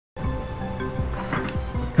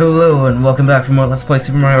Hello and welcome back for more Let's Play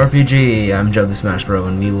Super Mario RPG. I'm Joe the Smash Bro,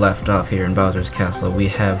 and we left off here in Bowser's Castle. We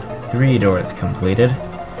have 3 doors completed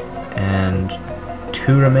and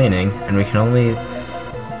 2 remaining, and we can only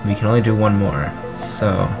do 1 more.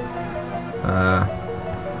 So,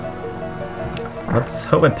 let's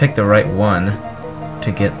hope I pick the right one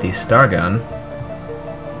to get the Star Gun,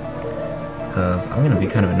 because I'm gonna be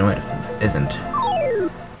kind of annoyed if this isn't.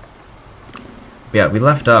 Yeah, we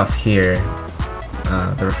left off here.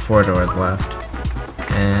 There were 4 doors left,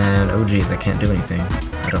 and oh geez, I can't do anything.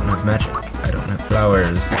 I don't have magic. I don't have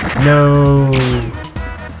flowers. No!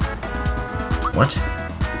 What?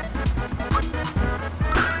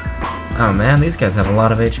 Oh man, these guys have a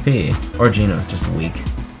lot of HP. Or Gino's just weak.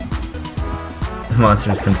 The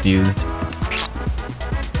monster's confused.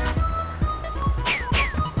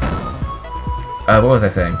 What was I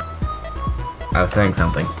saying? I was saying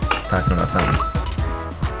something. I was talking about something.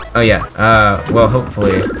 Oh yeah, well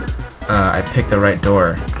hopefully, I picked the right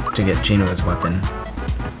door to get Gino's weapon.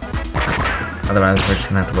 Otherwise we're just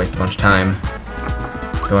gonna have to waste a bunch of time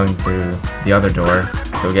going through the other door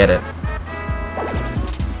to go get it.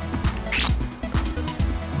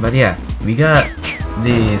 But yeah, we got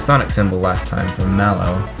the Sonic symbol last time from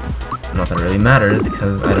Mallow. Not that it really matters,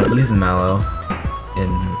 because I don't use Mallow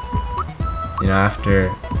in, you know,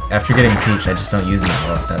 after getting Peach, I just don't use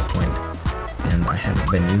Mallow at that point. And I haven't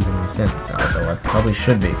been using them since, although I probably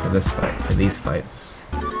should be for this fight, for these fights.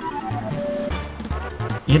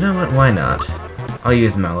 You know what, why not? I'll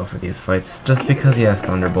use Mallow for these fights, just because he has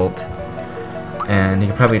Thunderbolt. And he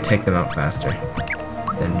can probably take them out faster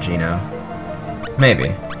than Gino.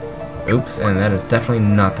 Maybe. Oops, and that is definitely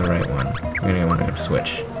not the right one. We're gonna want to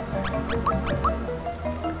switch.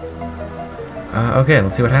 Okay,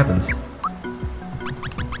 let's see what happens.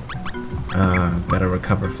 Gotta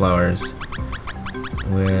recover flowers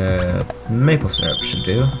with maple syrup should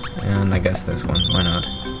do, and I guess this one, why not?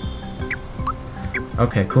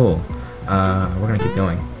 Okay, cool. We're gonna keep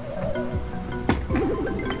going.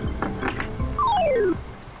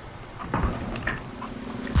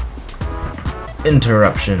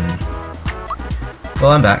 Interruption.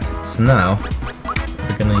 Well, I'm back, so now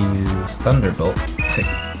we're gonna use Thunderbolt to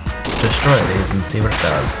destroy these and see what it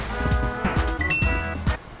does.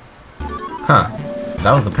 Huh,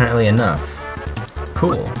 that was apparently enough.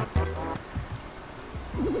 Cool.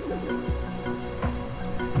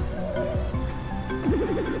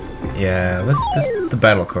 Yeah, the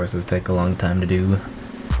battle courses take a long time to do.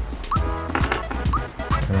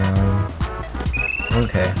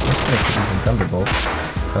 Okay, let's gonna keep using Thunderbolt,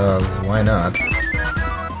 cause why not?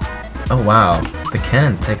 Oh wow, the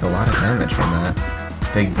cannons take a lot of damage from that.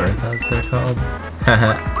 Big Berthas, they're called.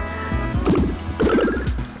 Haha.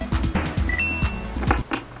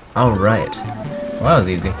 Alright. Well, that was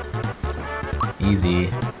easy.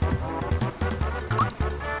 Easy.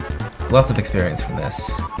 Lots of experience from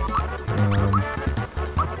this.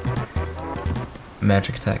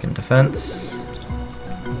 Magic attack and defense.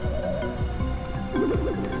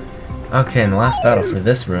 Okay, and the last battle for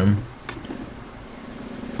this room.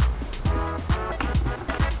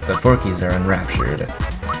 The Forkies are enraptured.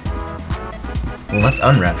 Well, let's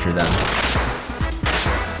unrapture them.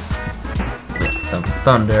 With some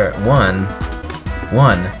thunder. One.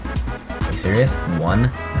 Are you serious? 1? The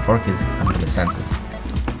Forkies have come to their senses.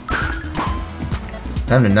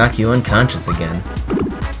 Time to knock you unconscious again.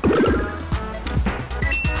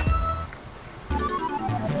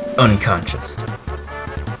 Unconscious.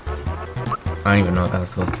 I don't even know what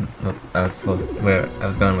where I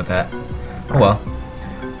was going with that. Oh well.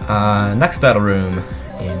 Next battle room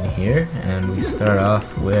in here, and we start off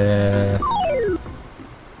with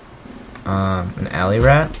an alley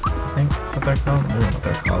rat. I think that's what they're called. I don't know what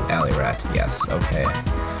they're called. Alley rat. Yes. Okay.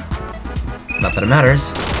 Not that it matters.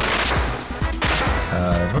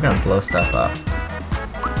 We're gonna blow stuff up.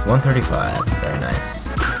 135. Very nice.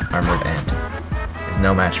 Armored ant is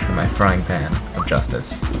no match for my frying pan of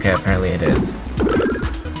justice. Okay, apparently it is.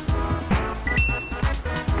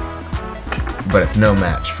 But it's no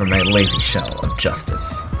match for my lazy shell of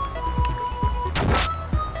justice.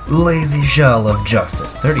 Lazy shell of justice.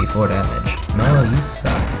 34 damage. Milo, you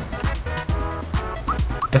suck.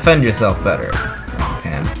 Defend yourself better,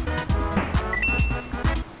 pan.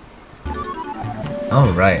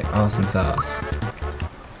 Alright, awesome sauce.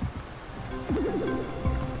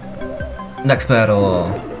 Next battle.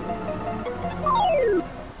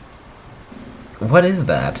 What is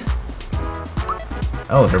that?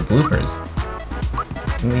 Oh, they're bloopers.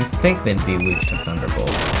 We think they'd be weak to Thunderbolt.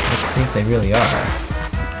 Let's see if they really are.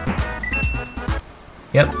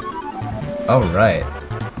 Yep. Alright.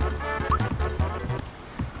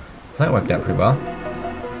 That worked out pretty well.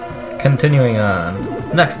 continuing on.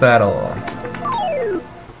 Next battle.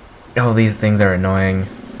 Oh, these things are annoying.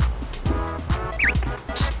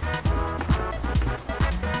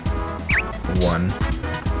 One.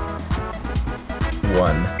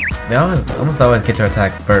 They almost always get to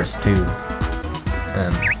attack first too.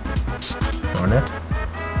 And Thornet.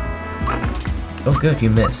 Oh good, you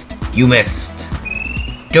missed. You missed!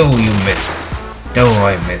 Oh, you missed! Oh,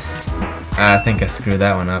 I missed. I think I screwed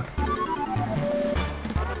that one up.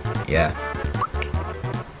 Yeah.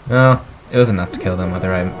 Well, it was enough to kill them,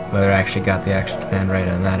 whether I actually got the action command right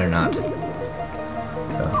on that or not.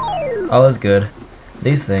 So, all is good.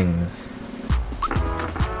 These things.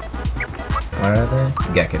 What are they?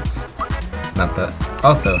 Geckets. Not that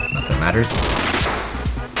matters.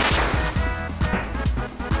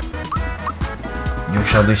 You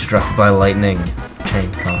shall be struck by lightning.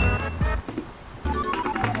 Chained Con.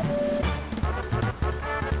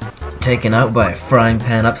 Taken out by a frying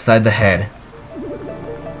pan upside the head.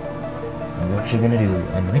 What you gonna do?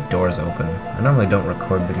 And my door's open. I normally don't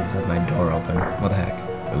record videos with my door open. What the heck?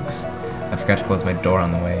 Oops. I forgot to close my door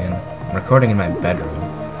on the way in. I'm recording in my bedroom.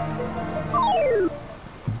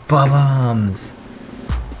 Bombs!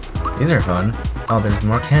 These are fun. Oh, there's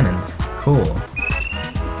more cannons. Cool.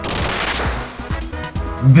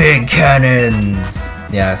 Big cannons!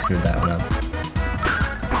 Yeah, I screwed that one up.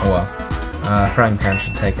 Oh well. Frying pan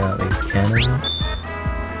should take out these cannons.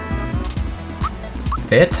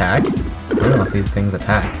 They attack? I don't know if these things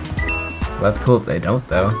attack. Well, that's cool if they don't,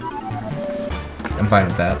 though. I'm fine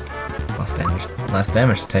with that. Less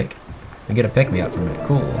damage to take. We get a pick-me-up from it.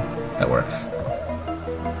 Cool. That works.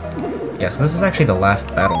 Yeah, so this is actually the last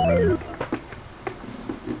battle room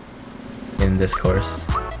in this course.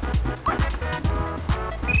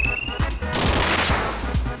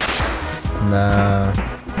 And,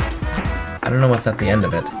 I don't know what's at the end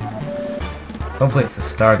of it. Hopefully it's the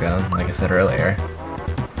star gun, like I said earlier.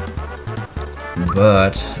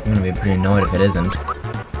 But I'm gonna be pretty annoyed if it isn't.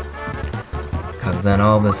 Cause then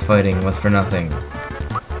all this fighting was for nothing.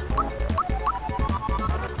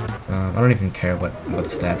 I don't even care what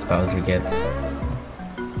stats Bowser gets.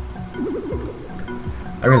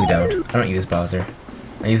 I really don't. I don't use Bowser.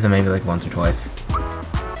 I use them maybe like once or twice.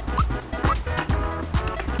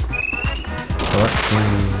 So let's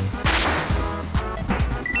see.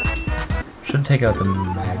 Should take out the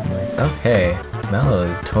Magmites. Okay, Mallow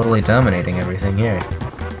is totally dominating everything here.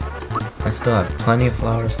 I still have plenty of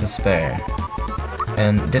flowers to spare.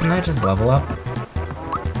 And didn't I just level up?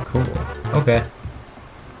 Cool. Okay.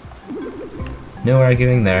 No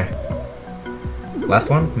arguing there. Last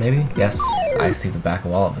one, maybe? Yes, I see the back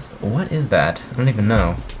of all of this. What is that? I don't even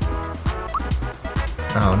know.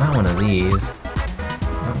 Oh, not one of these.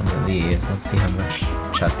 Not one of these. Let's see how much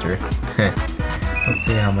Chester. Let's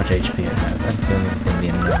see how much HP it has. I'm feeling it's gonna be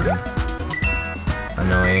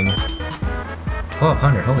annoying.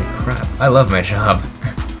 1200, holy crap. I love my job.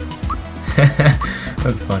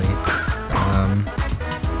 That's funny.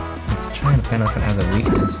 Let's try and find out if it has a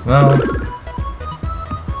weakness. Well,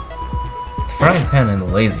 the frying pan and the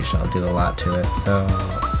lazy shell do a lot to it, so...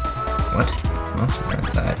 What? Monsters are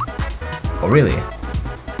inside. Oh, really?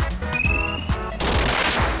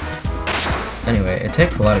 Anyway, it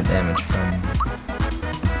takes a lot of damage from...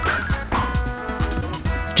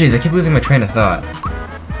 Jeez, I keep losing my train of thought.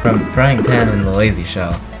 From frying pan and the lazy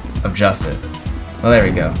shell of justice. Well, there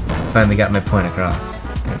we go. Finally got my point across.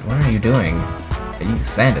 And what are you doing? I use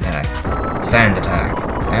sand attack. Sand attack.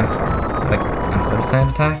 Sandstorm. Like another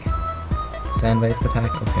sand attack? Sand-based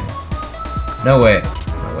attack? Okay. No way.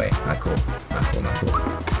 No way. Not cool. Not cool, not cool.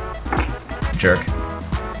 Jerk.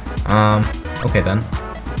 Okay then.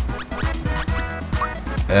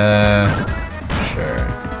 Sure.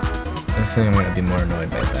 I'm feeling I'm gonna be more annoyed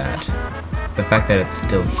by that. The fact that it's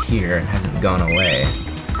still here and hasn't gone away.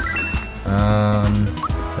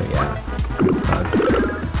 So yeah.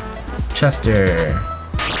 Chester.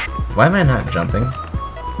 Why am I not jumping?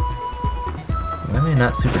 Why am I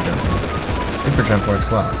not super jumping? Super jump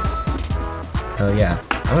works well. So yeah,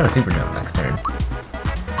 I'm gonna super jump next turn.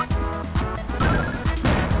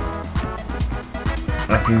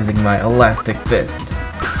 After using my elastic fist.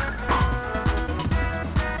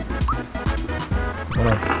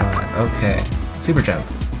 105. Okay. Super jump.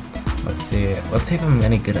 Let's see if I'm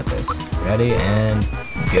any good at this. Ready and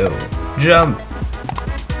go. Jump!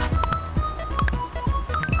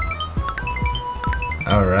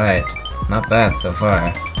 Alright. Not bad so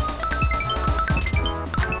far.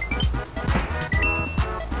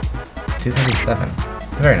 237.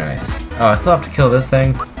 Very nice. Oh, I still have to kill this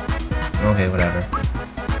thing? Okay, whatever.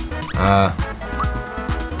 How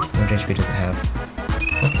much HP does it have?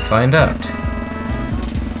 Let's find out.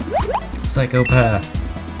 Psychopath!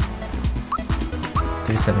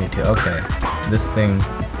 372, okay. This thing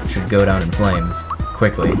should go down in flames.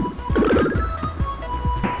 Quickly.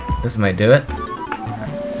 This might do it.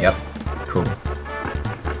 Yep. Cool.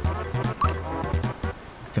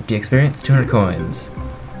 50 experience, 200 coins.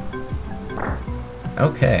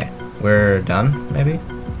 Okay. We're done, maybe?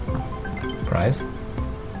 Prize?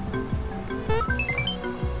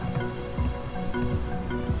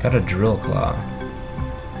 Got a drill claw.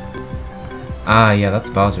 Ah, yeah, that's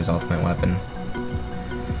Bowser's ultimate weapon.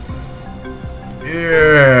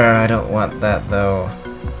 I don't want that, though.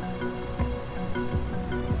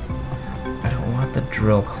 I don't want the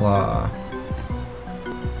drill claw.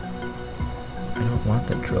 I don't want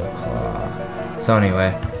the drill claw. So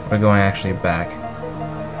anyway, we're going actually back.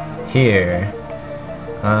 Here.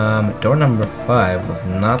 Door number 5 was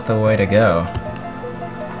not the way to go.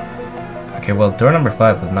 Okay, well, door number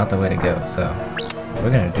 5 was not the way to go, so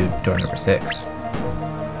we're gonna do door number 6.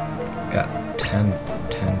 Got 10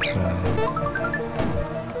 tries.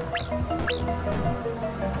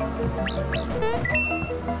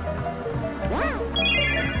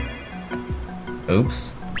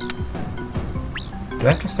 Oops. Do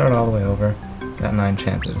I have to start all the way over? Got 9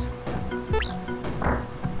 chances.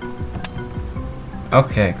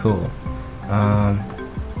 Okay, cool.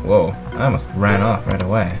 Whoa, I almost ran off right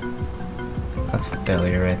away. That's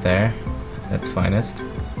failure right there. That's finest.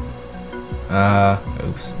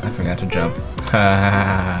 Oops, I forgot to jump.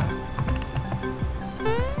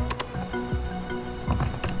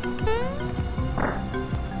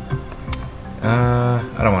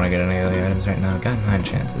 I don't want to get any of the items right now. Got 9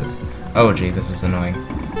 chances. Oh gee, this was annoying.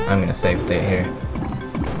 I'm gonna save state here.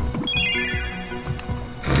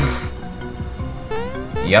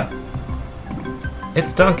 Yep.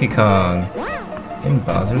 It's Donkey Kong! In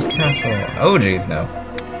Bowser's Castle. Oh geez, no.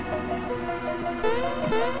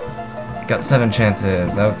 Got 7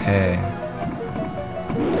 chances, okay.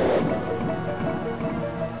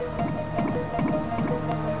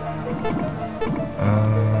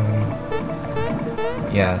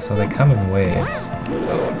 Yeah, so they come in waves.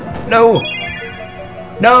 Oh. No!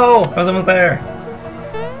 No! I was almost there!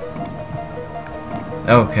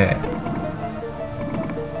 Okay.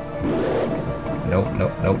 Nope,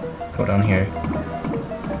 nope, nope. Go down here.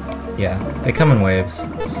 Yeah, they come in waves,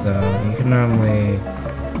 so you can normally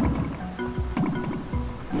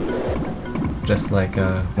just like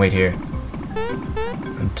wait here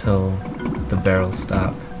until the barrels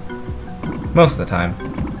stop. Most of the time.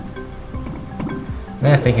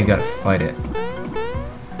 Then I think you gotta fight it.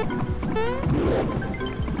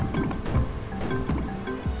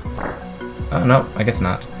 Oh no, I guess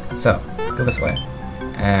not. So, go this way.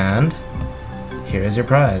 And here is your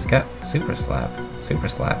prize. Got Super Slap. Super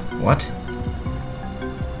Slap. What?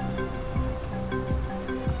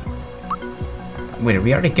 Wait, did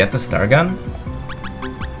we already get the star gun?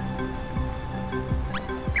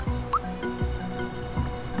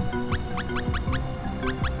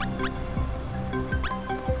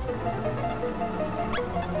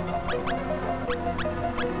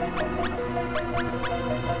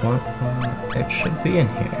 What? It should be in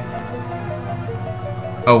here.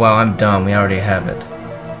 Oh wow, I'm dumb. We already have it.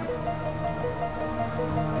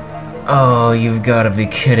 Oh, you've got to be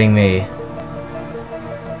kidding me.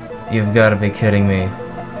 You've got to be kidding me.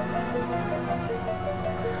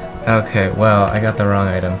 Okay, well, I got the wrong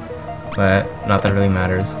item, but not that it really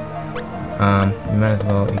matters. You might as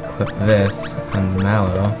well equip this on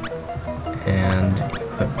Mallow, and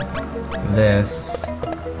equip this,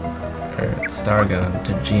 or Star Gun,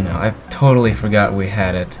 to Gino. I totally forgot we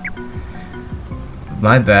had it.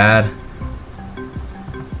 My bad.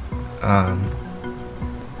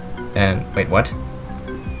 And wait, what?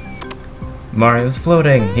 Mario's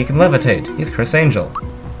floating. He can levitate. He's Chris Angel.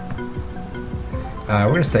 We're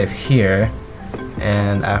gonna save here,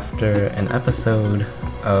 and after an episode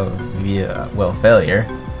of well, failure.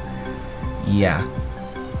 Yeah.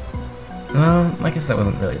 Well, I guess that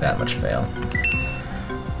wasn't really that much fail.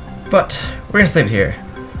 But we're gonna save it here.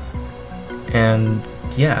 And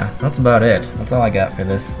yeah, that's about it. That's all I got for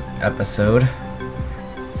this episode.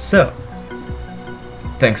 So,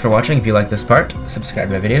 thanks for watching. If you like this part, subscribe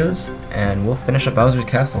to my videos, and we'll finish up Bowser's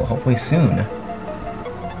Castle hopefully soon.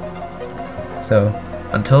 So,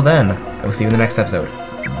 until then, I will see you in the next episode.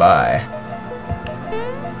 Bye.